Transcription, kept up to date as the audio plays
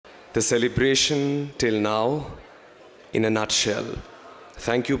The celebration till now in a nutshell.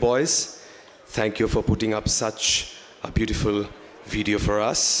 Thank you, boys. Thank you for putting up such a beautiful video for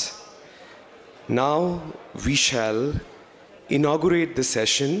us. Now we shall inaugurate the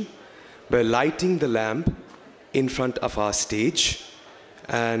session by lighting the lamp in front of our stage.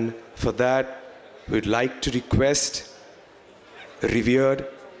 And for that, we'd like to request revered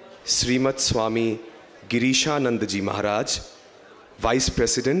Srimat Swami Girishanandaji Maharaj, Vice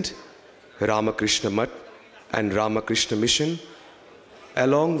President, Ramakrishna Mutt and Ramakrishna Mission,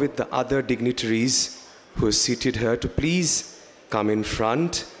 along with the other dignitaries who are seated here, to please come in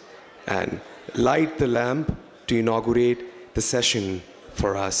front and light the lamp to inaugurate the session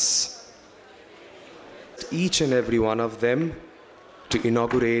for us. Each and every one of them to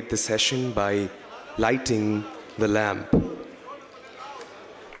inaugurate the session by lighting the lamp.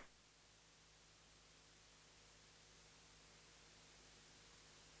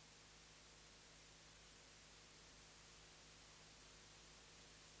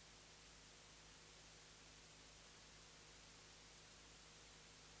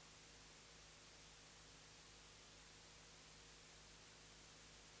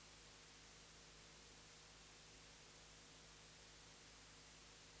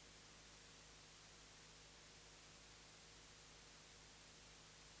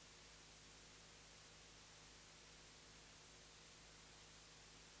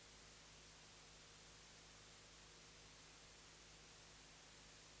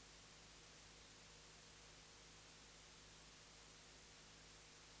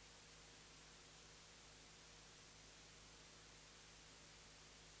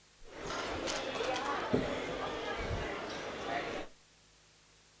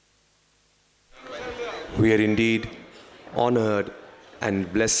 We are indeed honored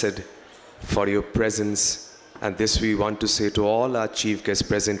and blessed for your presence, and this we want to say to all our chief guests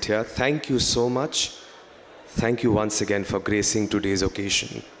present here. Thank you so much. Thank you once again for gracing today's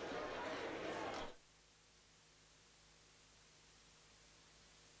occasion.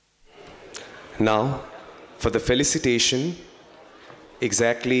 Now, for the felicitation,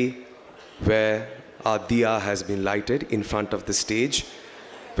 exactly where our diya has been lighted in front of the stage,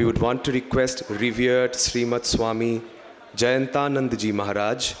 we would want to request revered Srimat Swami Jayantanandaji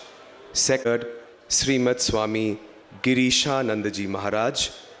Maharaj, second Srimat Swami Girishanandaji Maharaj,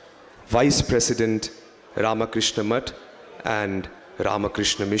 Vice President Ramakrishna Mutt and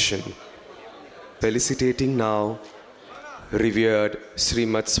Ramakrishna Mission. Felicitating now revered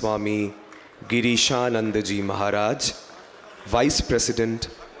Srimat Swami Girishanandaji Maharaj, Vice President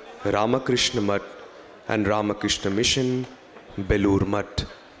Ramakrishna Mutt and Ramakrishna Mission, Belur Mutt.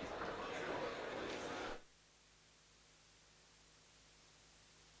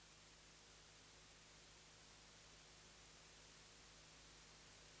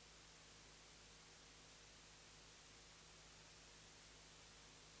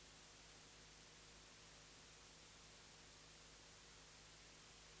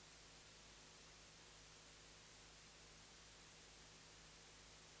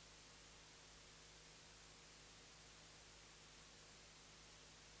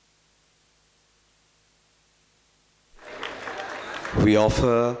 We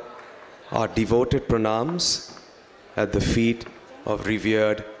offer our devoted pranams at the feet of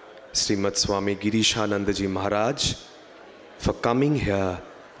revered Srimat Swami Girishanandaji Maharaj for coming here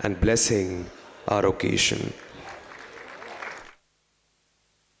and blessing our occasion.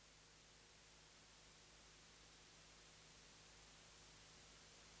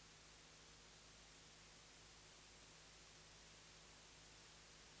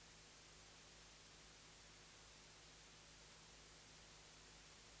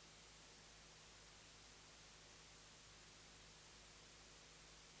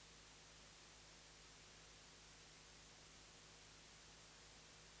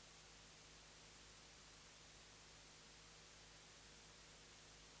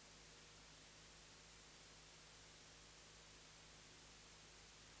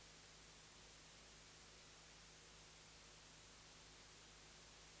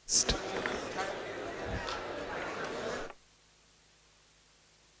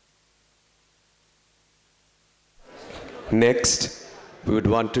 Next, we would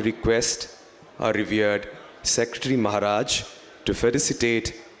want to request our revered Secretary Maharaj to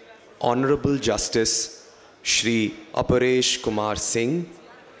felicitate Honorable Justice Shri Aparesh Kumar Singh,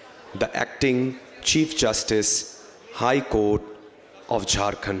 the Acting Chief Justice, High Court of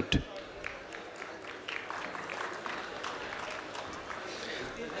Jharkhand.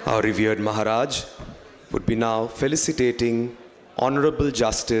 Our revered Maharaj would be now felicitating Honorable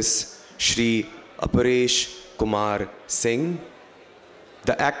Justice Shri Aparesh Kumar Singh,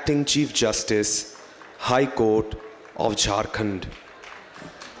 the Acting Chief Justice, High Court of Jharkhand.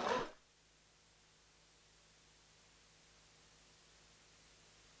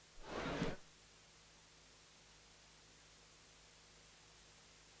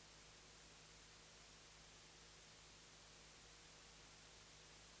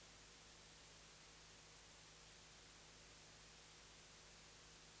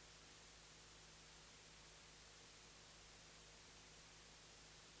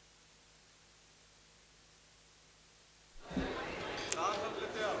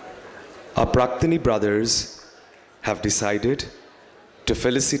 Our Praktini brothers have decided to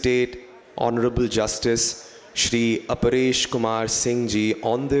felicitate Honorable Justice Shri Aparesh Kumar Singh ji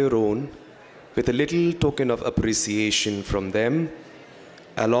on their own with a little token of appreciation from them,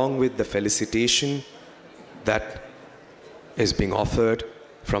 along with the felicitation that is being offered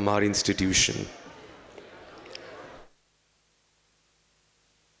from our institution.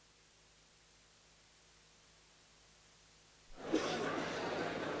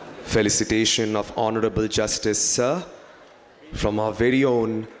 Felicitation of Honorable Justice Sir from our very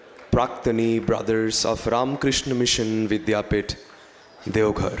own Praktani brothers of Ramakrishna Mission Vidyapith,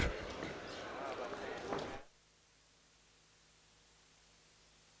 Deoghar.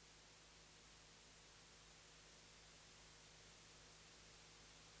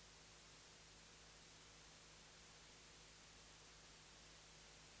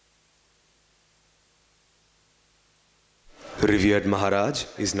 Revered Maharaj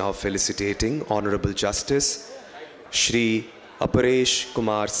is now felicitating Honorable Justice Shri Aparesh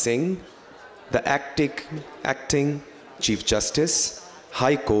Kumar Singh, the acting Chief Justice,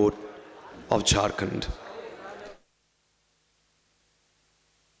 High Court of Jharkhand.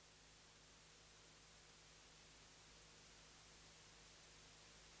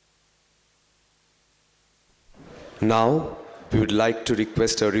 Now, we would like to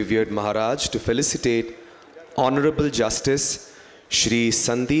request our revered Maharaj to felicitate Honorable Justice Shri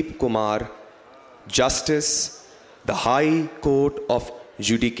Sandeep Kumar, Justice, the High Court of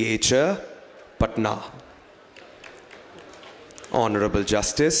Judicature, Patna. Honorable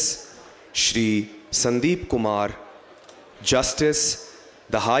Justice Shri Sandeep Kumar, Justice,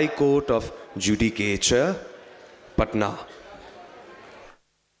 the High Court of Judicature, Patna.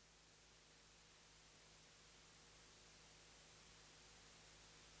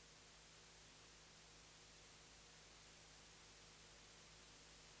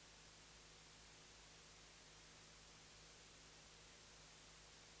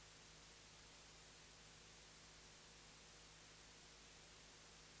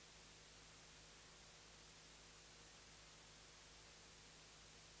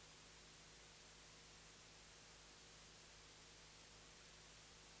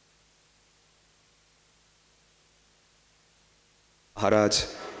 Maharaj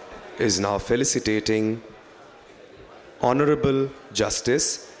is now felicitating Honorable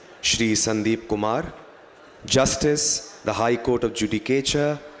Justice Shri Sandeep Kumar, Justice, the High Court of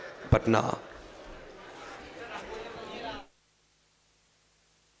Judicature, Patna.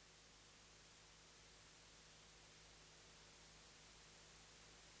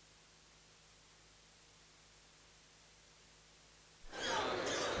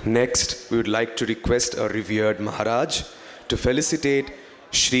 Next, we would like to request our revered Maharaj to felicitate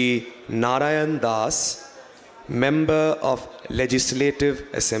Shri Narayan Das, Member of Legislative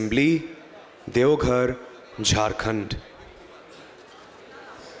Assembly, Deoghar, Jharkhand.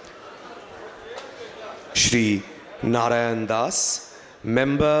 Shri Narayan Das,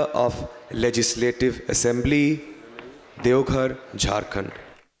 Member of Legislative Assembly, Deoghar, Jharkhand.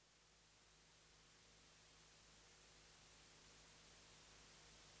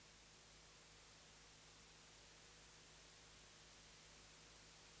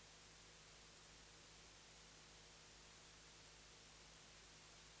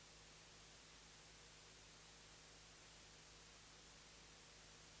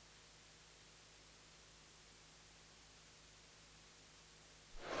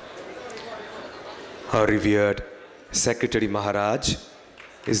 Our revered Secretary Maharaj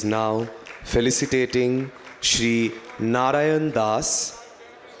is now felicitating Shri Narayan Das,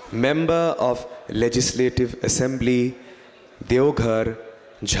 Member of Legislative Assembly, Deoghar,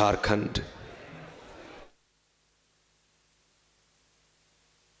 Jharkhand.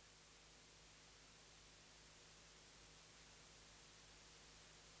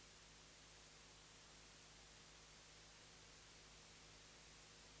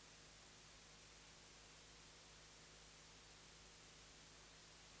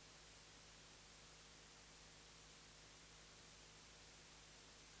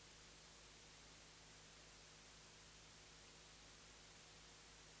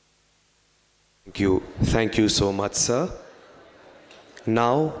 Thank you so much, sir.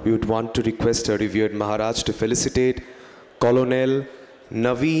 Now, we would want to request our revered Maharaj to felicitate Colonel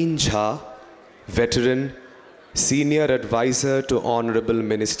Naveen Jha, veteran, Senior Advisor to Honorable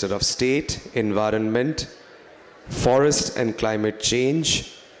Minister of State, Environment, Forest and Climate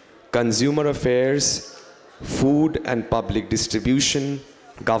Change, Consumer Affairs, Food and Public Distribution,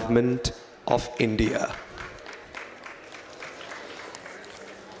 Government of India.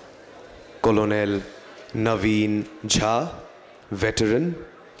 Colonel Naveen Jha, veteran,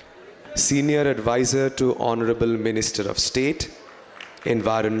 Senior Advisor to Honorable Minister of State,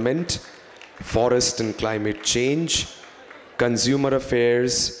 Environment, Forest and Climate Change, Consumer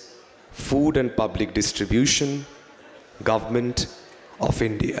Affairs, Food and Public Distribution, Government of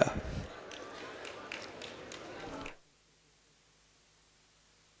India.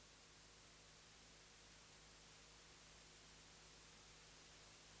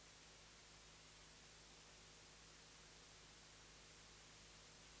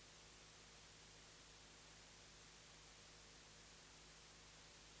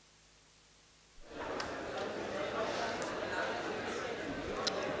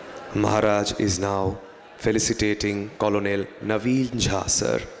 Maharaj is now felicitating Colonel Naveen Jha,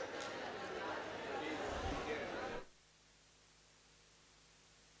 sir.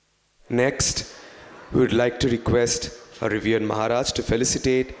 Next, we would like to request our revered Maharaj to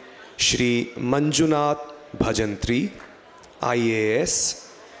felicitate Shri Manjunath Bhajantri, IAS,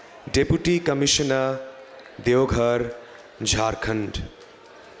 Deputy Commissioner, Deoghar, Jharkhand.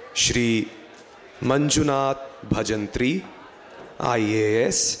 Shri Manjunath Bhajantri,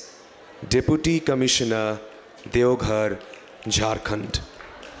 IAS, Deputy Commissioner, Deoghar, Jharkhand.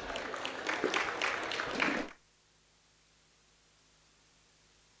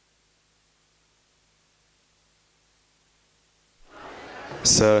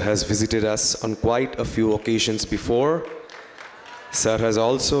 Sir has visited us on quite a few occasions before. Sir has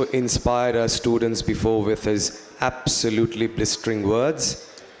also inspired our students before with his absolutely blistering words.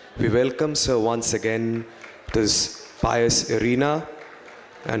 We welcome Sir once again to this pious arena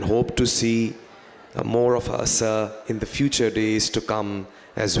and hope to see more of us, sir, in the future days to come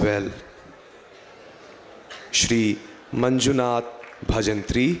as well. Shri Manjunath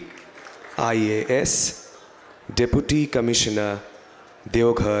Bhajantri, IAS, Deputy Commissioner,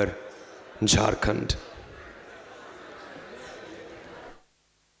 Deoghar, Jharkhand.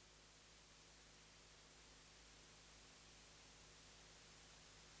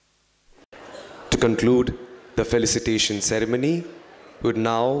 To conclude the felicitation ceremony, we would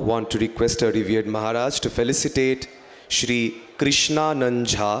now want to request our revered Maharaj to felicitate Shri Krishnanand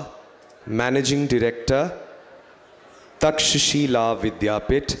Jha, Managing Director, Takshashila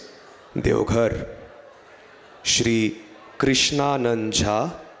Vidyapith, Deoghar. Shri Krishnanand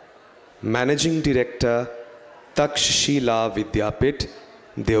Jha, Managing Director, Takshashila Vidyapith,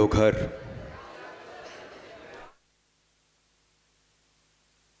 Deoghar.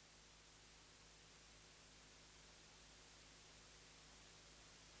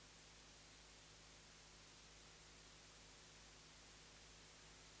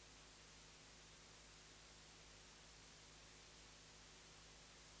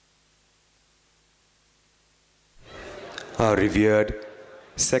 Our revered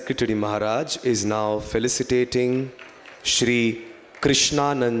Secretary Maharaj is now felicitating Shri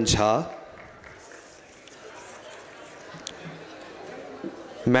Krishnanand Jha,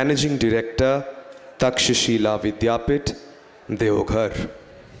 Managing Director, Takshashila Vidyapith, Deoghar.